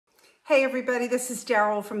Hey everybody, this is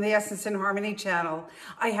Daryl from the Essence and Harmony channel.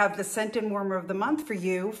 I have the scent and warmer of the month for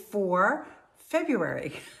you for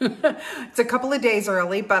February. It's a couple of days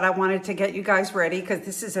early, but I wanted to get you guys ready because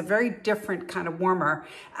this is a very different kind of warmer,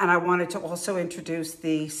 and I wanted to also introduce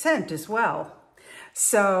the scent as well.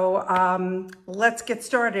 So let's get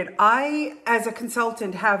started. I, as a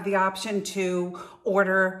consultant, have the option to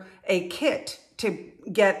order a kit to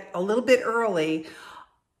get a little bit early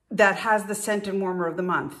that has the scent and warmer of the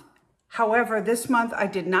month. However, this month I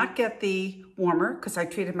did not get the warmer because I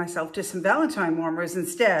treated myself to some Valentine warmers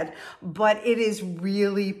instead, but it is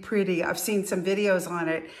really pretty. I've seen some videos on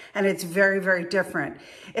it and it's very, very different.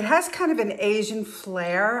 It has kind of an Asian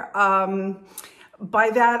flair. By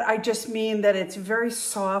that, I just mean that it's very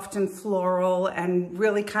soft and floral and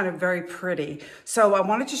really kind of very pretty. So I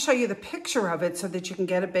wanted to show you the picture of it so that you can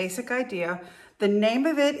get a basic idea. The name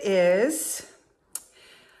of it is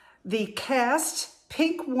the Cast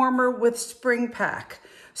Pink Warmer with Spring Pack.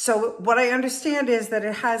 So what I understand is that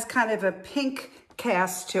it has kind of a pink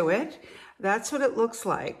cast to it. That's what it looks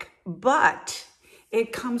like. But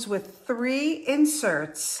it comes with 3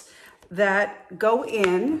 inserts that go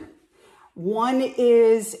in. One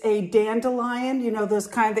is a dandelion, you know, those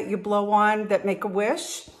kind that you blow on that make a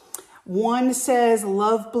wish. One says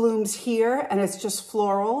love blooms here, and it's just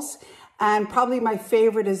florals. And probably my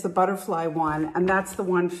favorite is the butterfly one, and that's the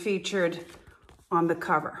one featured on the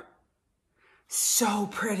cover. So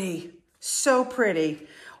pretty, so pretty.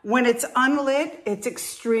 When it's unlit, it's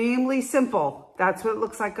extremely simple. That's what it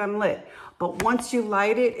looks like unlit. But once you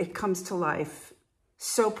light it, it comes to life.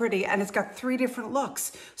 So pretty, and it's got 3 different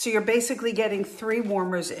looks. So you're basically getting 3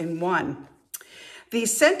 warmers in one. The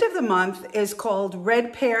scent of the month is called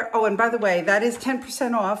Red Pear. Oh, and by the way, that is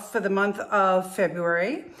 10% off for the month of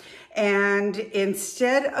February. And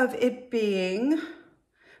instead of it being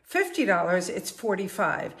 $50, it's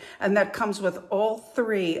 $45, and that comes with all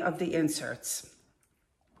 3 of the inserts.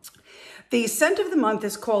 The scent of the month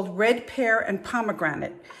is called Red Pear and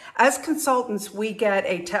Pomegranate. As consultants, we get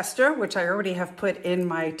a tester, which I already have put in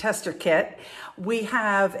my tester kit. We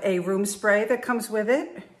have a room spray that comes with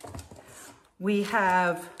it. We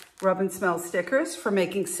have rub and smell stickers for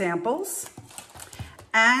making samples.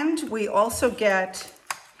 And we also get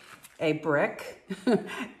a brick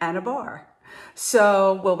and a bar.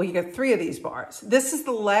 So, well, we get 3 of these bars. This is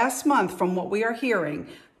the last month, from what we are hearing,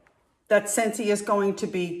 that Scentsy is going to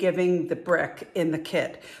be giving the brick in the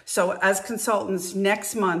kit. So as consultants,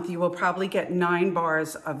 next month, you will probably get 9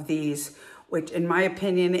 bars of these, which in my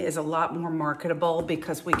opinion is a lot more marketable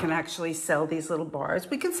because we can actually sell these little bars.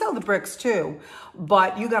 We can sell the bricks too,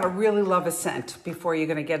 but you gotta really love a scent before you're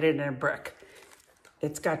gonna get it in a brick.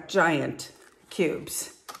 It's got giant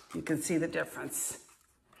cubes. You can see the difference.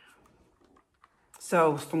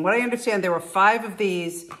 So from what I understand, there were 5 of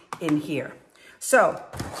these in here. So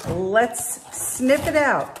let's sniff it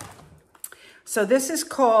out. So this is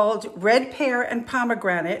called Red Pear and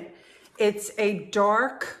Pomegranate. It's a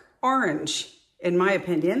dark orange, in my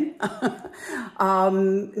opinion.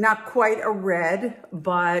 Not quite a red,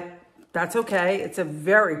 but that's okay. It's a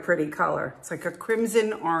very pretty color. It's like a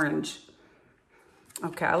crimson orange.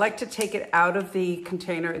 Okay, I like to take it out of the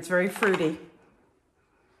container. It's very fruity.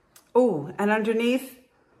 Oh, and underneath,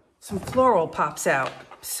 some floral pops out.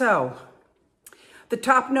 So, the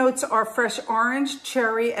top notes are fresh orange,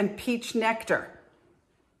 cherry, and peach nectar.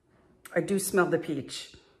 I do smell the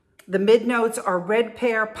peach. The mid notes are red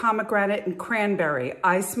pear, pomegranate, and cranberry.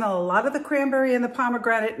 I smell a lot of the cranberry and the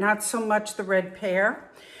pomegranate, not so much the red pear.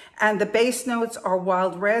 And the base notes are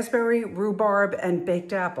wild raspberry, rhubarb, and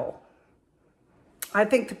baked apple. I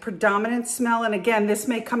think the predominant smell, and again, this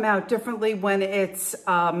may come out differently when it's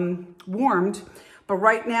warmed, but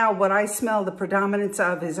right now what I smell the predominance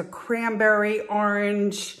of is a cranberry,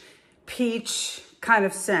 orange, peach kind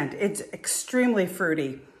of scent. It's extremely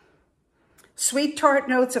fruity. Sweet tart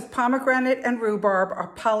notes of pomegranate and rhubarb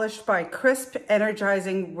are polished by crisp,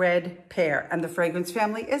 energizing red pear, and the fragrance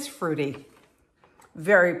family is fruity.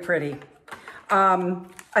 Very pretty.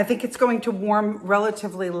 I think it's going to warm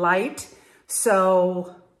relatively light.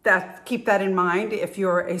 So keep that in mind. If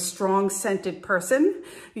you're a strong scented person,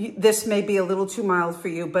 this may be a little too mild for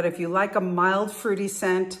you, but if you like a mild fruity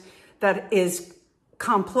scent that is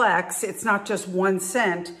complex, it's not just one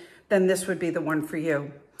scent, then this would be the one for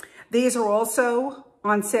you. These are also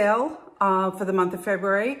on sale for the month of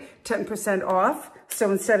February, 10% off.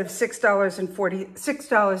 So instead of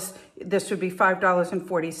 $6, this would be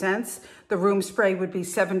 $5.40. The room spray would be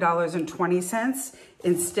 $7.20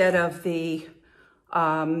 instead of the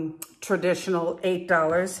traditional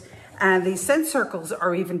 $8. And the scent circles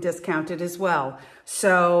are even discounted as well.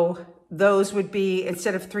 So those would be,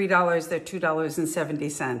 instead of $3, they're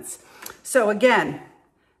 $2.70. So again,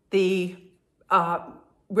 the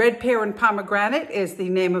Red Pear and Pomegranate is the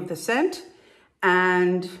name of the scent,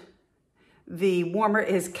 and the warmer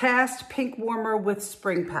is Cast Pink Warmer with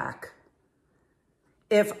Spring Pack.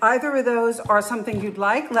 If either of those are something you'd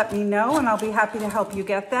like, let me know and I'll be happy to help you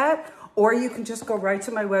get that. Or you can just go right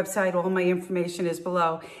to my website. All my information is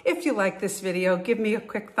below. If you like this video, give me a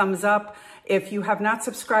quick thumbs up. If you have not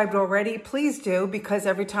subscribed already, please do, because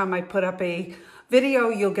every time I put up a video,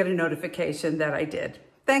 you'll get a notification that I did.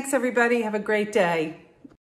 Thanks, everybody. Have a great day.